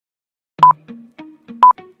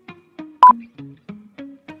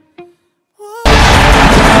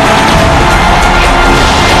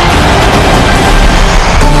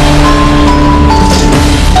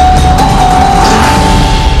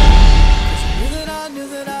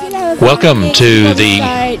Welcome to the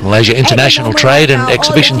Malaysia International Trade and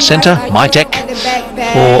Exhibition Centre, MITEC,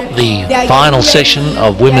 for the final session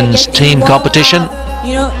of women's team competition.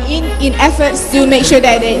 You know, in efforts to make sure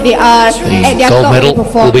that they are at their gold top medal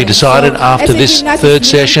performance. will be decided after this third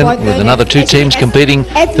session, with another two teams competing.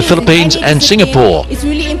 The Philippines and Singapore It's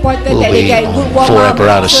really important will that they be get on good warm four up.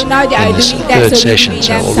 apparatus So now they are in this doing that, third so we session. need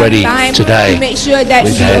So them some already time today to make sure that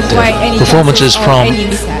we've we had avoid any performances chances or from any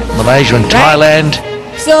mishaps. Malaysia and Thailand,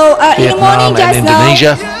 So in the morning Vietnam just and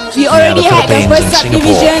Indonesia. now, we now already the had the Philippines first and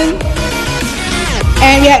Singapore. subdivision.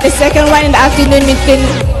 And we had the second one in the afternoon meeting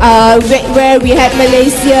where we had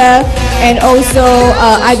Malaysia and also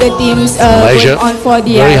other teams Malaysia going on for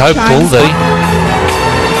the very hopeful. The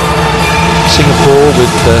Singapore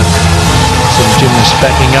with some gymnasts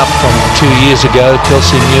backing up from 2 years ago.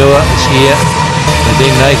 Kelsey Muir is here,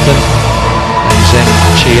 Nadine Nathan and Zheng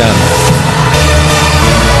Qian.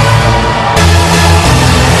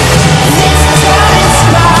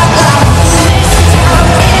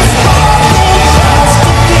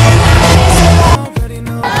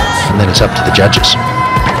 And then it's up to the judges.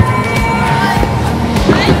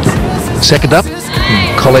 Second up,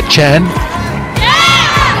 Colette Chan.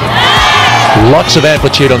 Lots of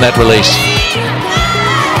amplitude on that release.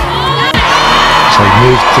 So he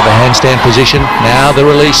moved to the handstand position. Now the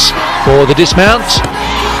release for the dismount.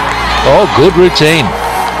 Oh, good routine.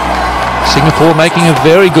 Singapore making a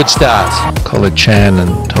very good start. Colette Chan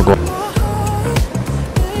and Togo.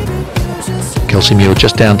 Kelsey Muir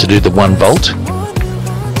just down to do the one vault.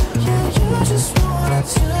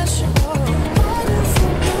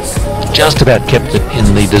 Just about kept it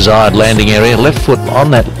in the desired landing area. Left foot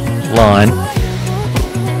on that line.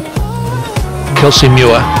 Kelsey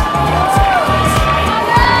Muir.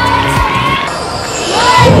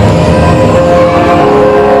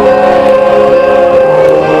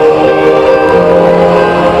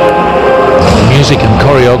 The music and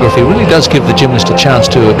choreography really does give the gymnast a chance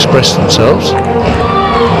to express themselves.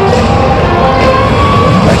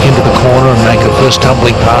 Back into the corner and make a first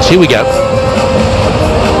tumbling pass. Here we go.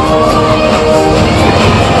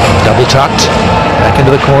 Double tucked, back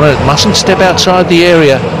into the corner. It mustn't step outside the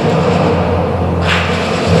area.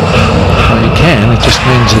 Well, you can, it just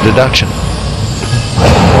means a deduction.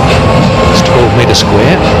 It's 12-metre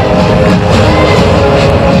square.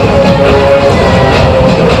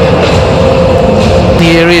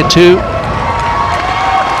 The area too.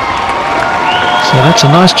 So that's a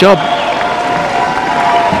nice job.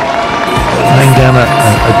 Laying down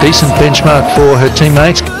a decent benchmark for her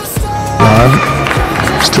teammates.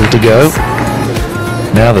 Still to go.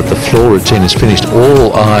 Now that the floor routine is finished,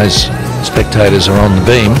 all eyes, spectators are on the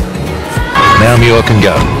beam. Now Muir can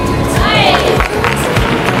go.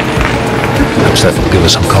 Perhaps that will give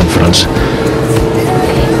us some confidence.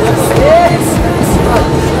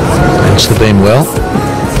 Against the beam well.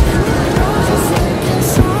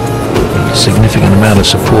 Significant amount of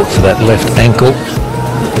support for that left ankle.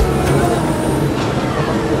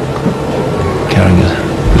 Carrying a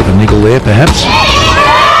bit of a niggle there perhaps.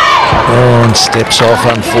 Oh, and steps off,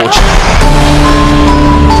 unfortunately.